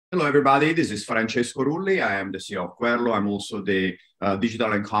Hello, everybody. This is Francesco Rulli. I am the CEO of Querlo. I'm also the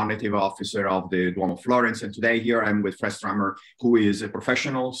Digital and Cognitive Officer of the Duomo Florence. And today here I'm with Strammer, who is a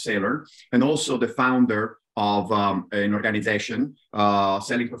professional sailor and also the founder of an organization,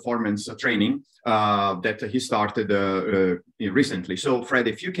 Selling Performance Training, that he started recently. So, Fred,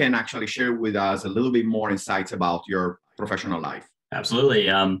 if you can actually share with us a little bit more insights about your professional life. Absolutely.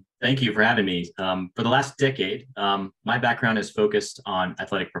 Thank you for having me. For the last decade, my background is focused on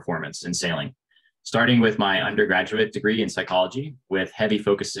athletic performance and sailing, starting with my undergraduate degree in psychology with heavy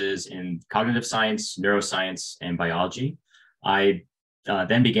focuses in cognitive science, neuroscience, and biology. I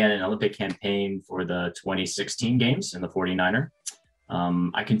then began an Olympic campaign for the 2016 Games in the 49er.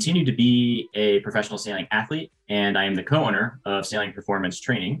 I continue to be a professional sailing athlete, and I am the co-owner of Sailing Performance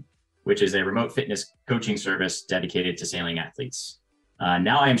Training, which is a remote fitness coaching service dedicated to sailing athletes.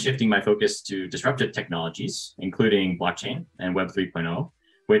 Now I am shifting my focus to disruptive technologies, including blockchain and Web 3.0,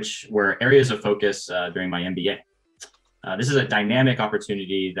 which were areas of focus during my MBA. This is a dynamic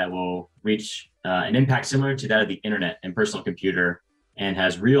opportunity that will reach an impact similar to that of the internet and personal computer, and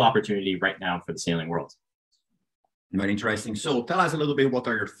has real opportunity right now for the sailing world. Very interesting. So tell us a little bit, what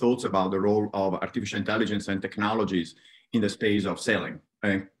are your thoughts about the role of artificial intelligence and technologies in the space of sailing,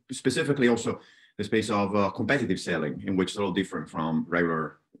 and specifically also the space of competitive sailing, in which it's a little different from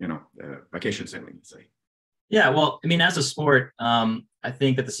regular, vacation sailing, let's say. Yeah, well, I mean, as a sport, I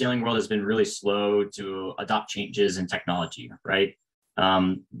think that the sailing world has been really slow to adopt changes in technology, right?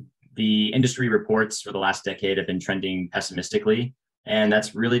 The industry reports for the last decade have been trending pessimistically, and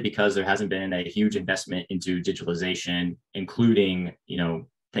that's really because there hasn't been a huge investment into digitalization, including,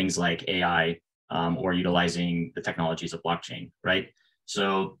 things like AI or utilizing the technologies of blockchain, right?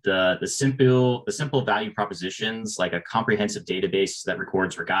 So the simple value propositions, like a comprehensive database that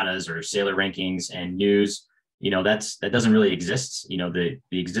records regattas or sailor rankings and news, that doesn't really exist. The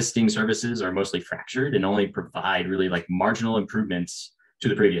existing services are mostly fractured and only provide really like marginal improvements to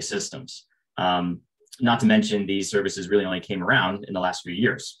the previous systems. Not to mention, these services really only came around in the last few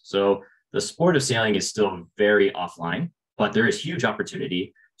years. So the sport of sailing is still very offline, but there is huge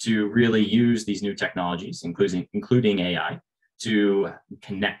opportunity to really use these new technologies, including AI, to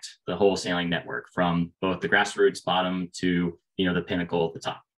connect the whole sailing network from both the grassroots bottom to the pinnacle at the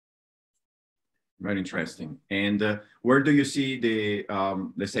top. Very interesting. And where do you see the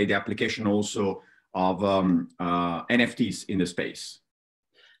let's say the application also of NFTs in the space?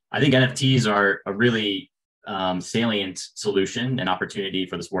 I think NFTs are a really salient solution and opportunity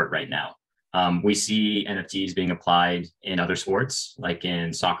for the sport right now. We see NFTs being applied in other sports, like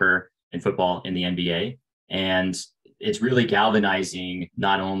in soccer and football, in the NBA, and it's really galvanizing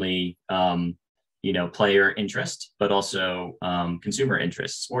not only player interest, but also consumer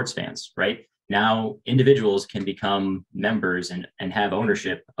interest, sports fans, right? Now individuals can become members and have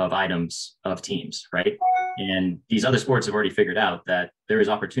ownership of items of teams, right? And these other sports have already figured out that there is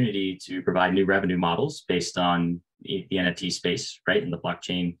opportunity to provide new revenue models based on the NFT space, right? And the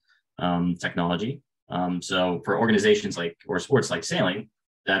blockchain technology. So for organizations or sports like sailing,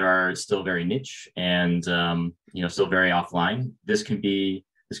 that are still very niche and still very offline, this can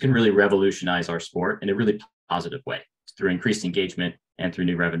really revolutionize our sport in a really positive way through increased engagement and through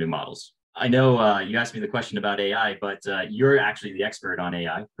new revenue models. I know you asked me the question about AI, but you're actually the expert on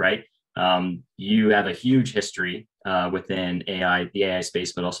AI, right? You have a huge history within AI, the AI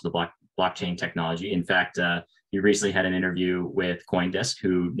space, but also the blockchain technology. In fact, you recently had an interview with CoinDesk,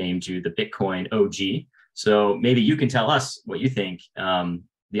 who named you the Bitcoin OG. So maybe you can tell us what you think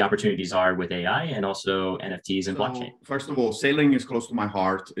the opportunities are with AI and also NFTs and blockchain. First of all, sailing is close to my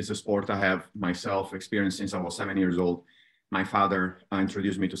heart. It's a sport I have myself experienced since I was 7 years old. My father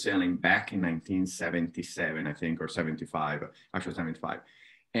introduced me to sailing back in 1977, I think, or 75, actually 75.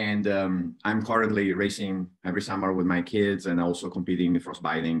 And I'm currently racing every summer with my kids and also competing in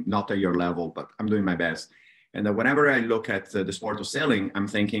frostbiting, not at your level, but I'm doing my best. And whenever I look at the sport of sailing, I'm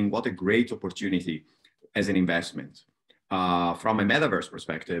thinking, what a great opportunity as an investment. From a metaverse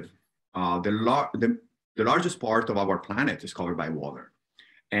perspective, the largest part of our planet is covered by water.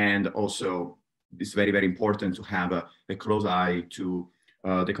 And also, it's very, very important to have a close eye to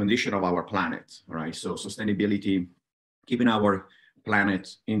the condition of our planet, right? So sustainability, keeping our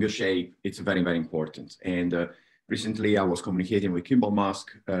planet in good shape, it's very, very important. And recently I was communicating with Kimball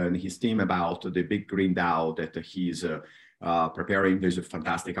Musk and his team about the big green DAO that he's preparing. There's a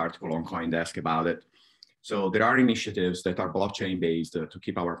fantastic article on CoinDesk about it. So there are initiatives that are blockchain based to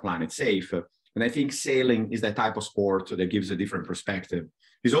keep our planet safe. And I think sailing is that type of sport that gives a different perspective.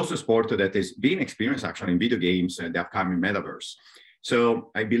 It's also a sport that is being experienced actually in video games and the upcoming metaverse.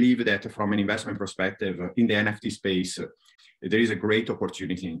 So I believe that from an investment perspective in the NFT space, there is a great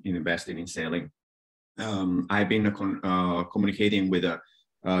opportunity in investing in sailing. I've been communicating with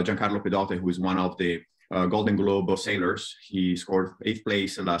Giancarlo Pedote, who is one of the Golden Globe sailors. He scored 8th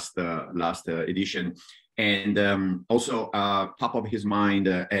place last edition, and also top of his mind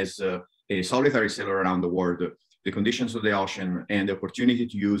as a solitary sailor around the world, the conditions of the ocean and the opportunity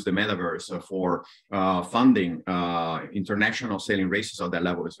to use the metaverse for funding international sailing races of that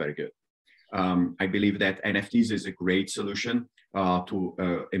level is very good. I believe that NFTs is a great solution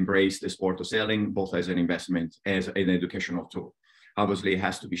to embrace the sport of sailing, both as an investment, as an educational tool. Obviously, it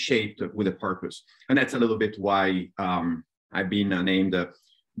has to be shaped with a purpose. And that's a little bit why I've been named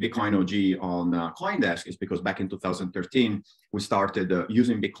Bitcoin OG on CoinDesk, is because back in 2013, we started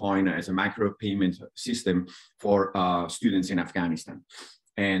using Bitcoin as a micro payment system for students in Afghanistan.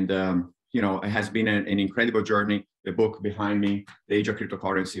 And it has been an incredible journey. The book behind me, The Age of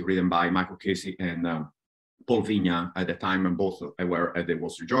Cryptocurrency, written by Michael Casey and Paul Vigna at the time, and both were at the Wall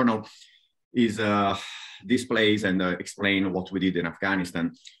Street Journal, is displays and explain what we did in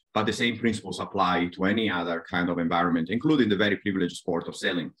Afghanistan. But the same principles apply to any other kind of environment, including the very privileged sport of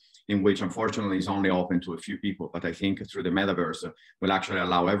sailing, in which unfortunately is only open to a few people. But I think through the metaverse will actually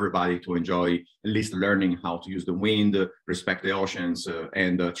allow everybody to enjoy at least learning how to use the wind, respect the oceans,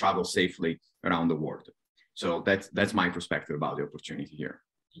 and travel safely around the world. So that's my perspective about the opportunity here.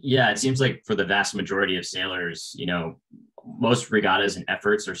 Yeah, it seems like for the vast majority of sailors, most regattas and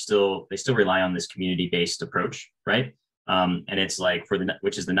efforts they still rely on this community-based approach, right? And it's like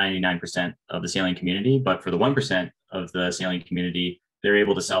which is the 99% of the sailing community, but for the 1% of the sailing community, they're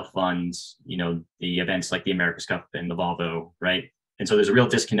able to self-fund, the events like the America's Cup and the Volvo, right? And so there's a real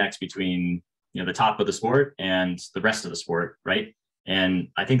disconnect between, the top of the sport and the rest of the sport, right? And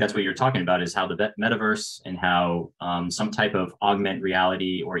I think that's what you're talking about, is how the metaverse and how some type of augmented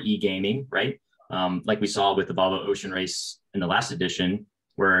reality or e-gaming, right? Like we saw with the Volvo Ocean Race in the last edition,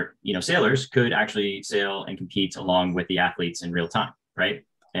 where sailors could actually sail and compete along with the athletes in real time, right?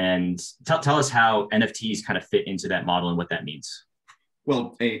 And tell us how NFTs kind of fit into that model and what that means.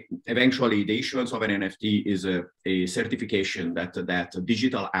 Well, eventually the issuance of an NFT is a certification that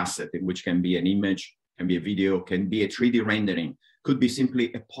digital asset, which can be an image, can be a video, can be a 3D rendering, could be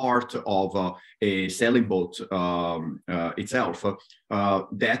simply a part of a sailing boat itself.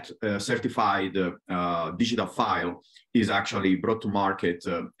 That certified digital file is actually brought to market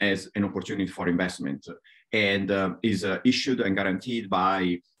as an opportunity for investment, and is issued and guaranteed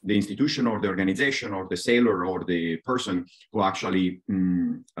by the institution or the organization or the sailor or the person who actually,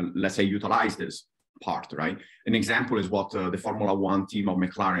 let's say, utilize this part, right? An example is what the Formula One team of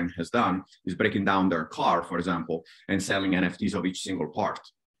McLaren has done, is breaking down their car, for example, and selling NFTs of each single part,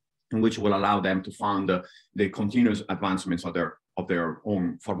 which will allow them to fund the continuous advancements of their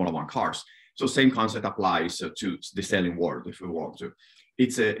own Formula One cars. So same concept applies to the sailing world, if we want to.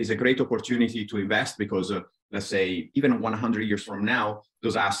 It's a great opportunity to invest because, let's say, even 100 years from now,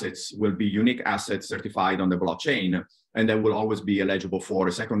 those assets will be unique assets certified on the blockchain, and they will always be eligible for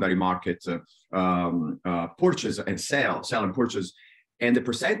a secondary market purchase and sell and purchase. And the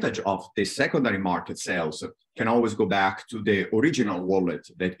percentage of the secondary market sales can always go back to the original wallet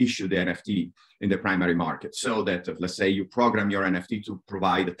that issued the NFT in the primary market. So that, let's say, you program your NFT to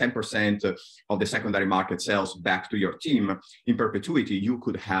provide 10% of the secondary market sales back to your team in perpetuity, you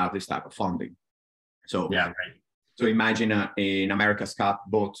could have this type of funding. So, yeah, right. So imagine an America's Cup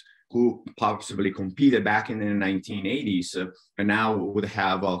boat who possibly competed back in the 1980s and now would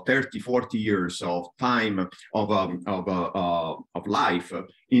have 30, 40 years of time of life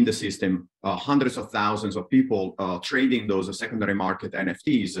in the system, hundreds of thousands of people trading those secondary market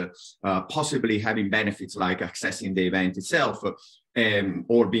NFTs, possibly having benefits like accessing the event itself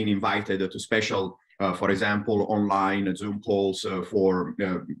or being invited to special for example, online Zoom calls for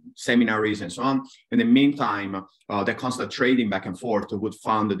seminaries and so on. In the meantime, the constant trading back and forth would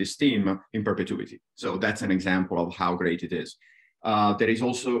fund this team in perpetuity. So that's an example of how great it is. There is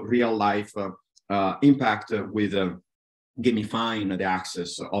also real life impact with gamifying the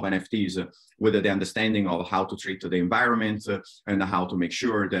access of NFTs with the understanding of how to treat the environment and how to make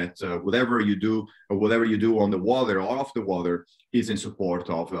sure that whatever you do on the water or off the water is in support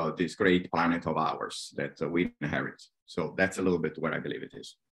of this great planet of ours that we inherit. So that's a little bit where I believe it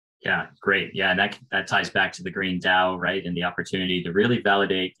is. Yeah, great. Yeah, and that ties back to the Green DAO, right? And the opportunity to really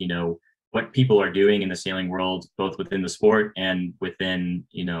validate, what people are doing in the sailing world, both within the sport and within,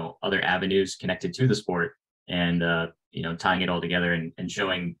 other avenues connected to the sport, and tying it all together and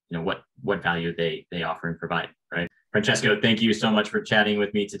showing, what value they offer and provide, right? Francesco, thank you so much for chatting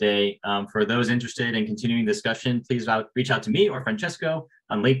with me today. For those interested in continuing the discussion, please reach out to me or Francesco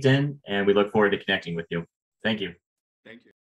on LinkedIn, and we look forward to connecting with you. Thank you. Thank you.